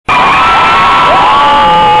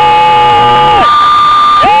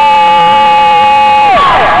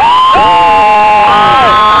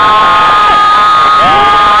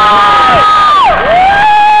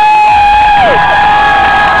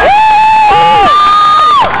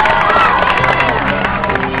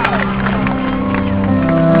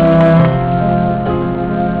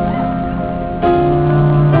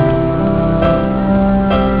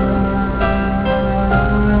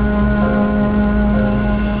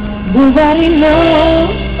Nobody knows.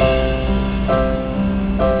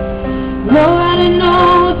 Nobody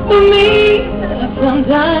knows for me.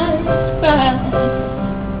 Sometimes cry.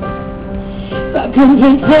 If I can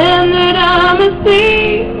pretend that I'm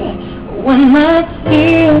asleep when my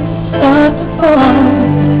tears start to fall,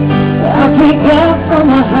 I pick up from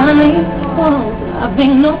my honeycomb. I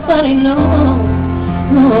think nobody knows.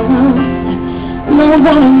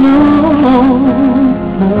 Nobody knows.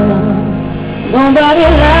 Nobody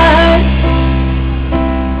likes.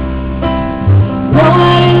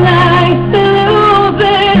 Nobody likes to lose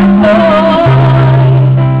their boy.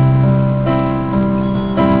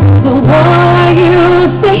 The one I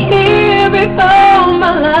used to hear before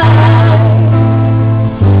my life.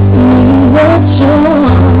 When you were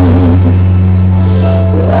young,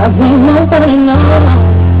 I think nobody knows.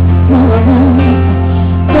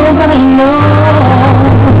 Nobody knows.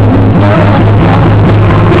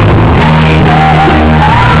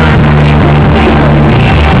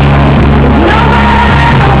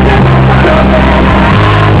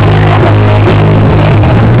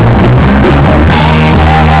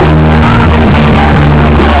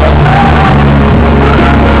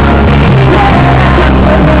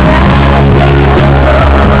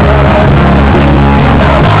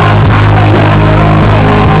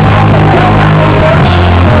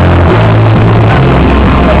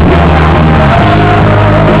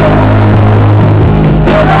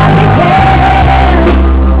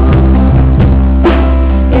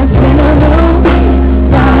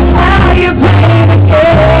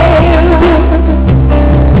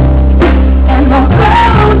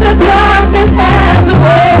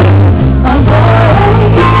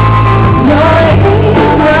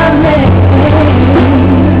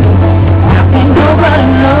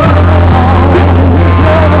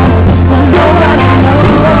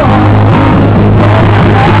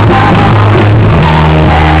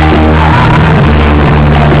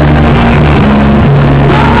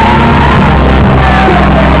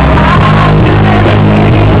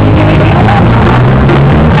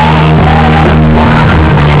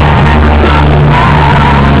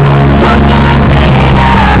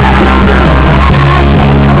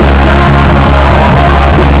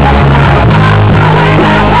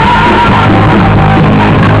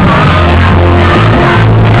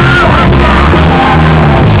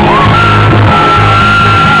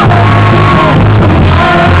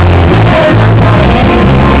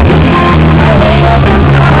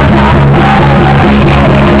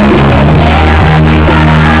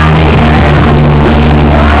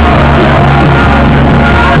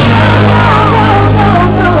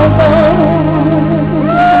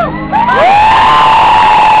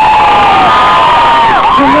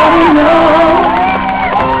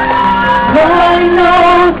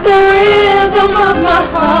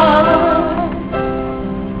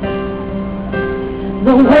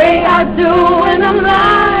 The way I do when I'm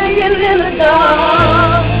lying in the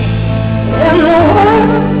dark, and the world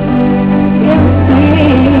can see.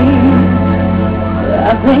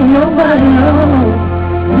 I think nobody knows.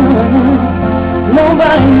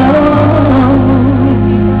 Nobody knows.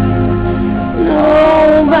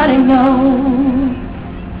 Nobody knows.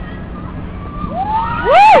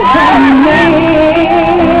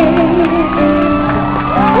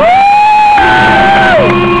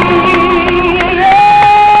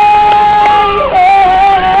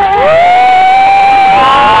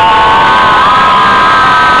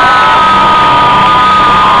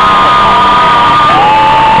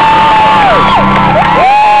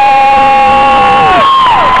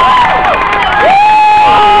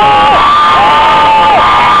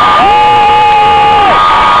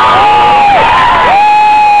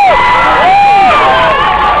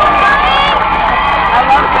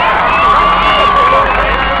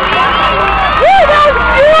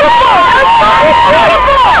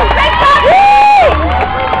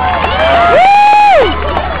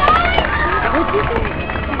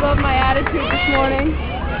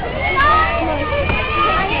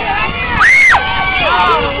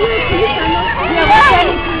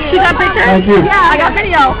 Thank you. Yeah, I got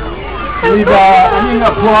video. I need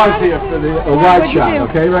applause here for the wide shot.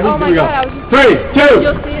 Okay, ready? Oh Here we go. God, 3, 2.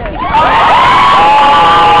 You'll see it.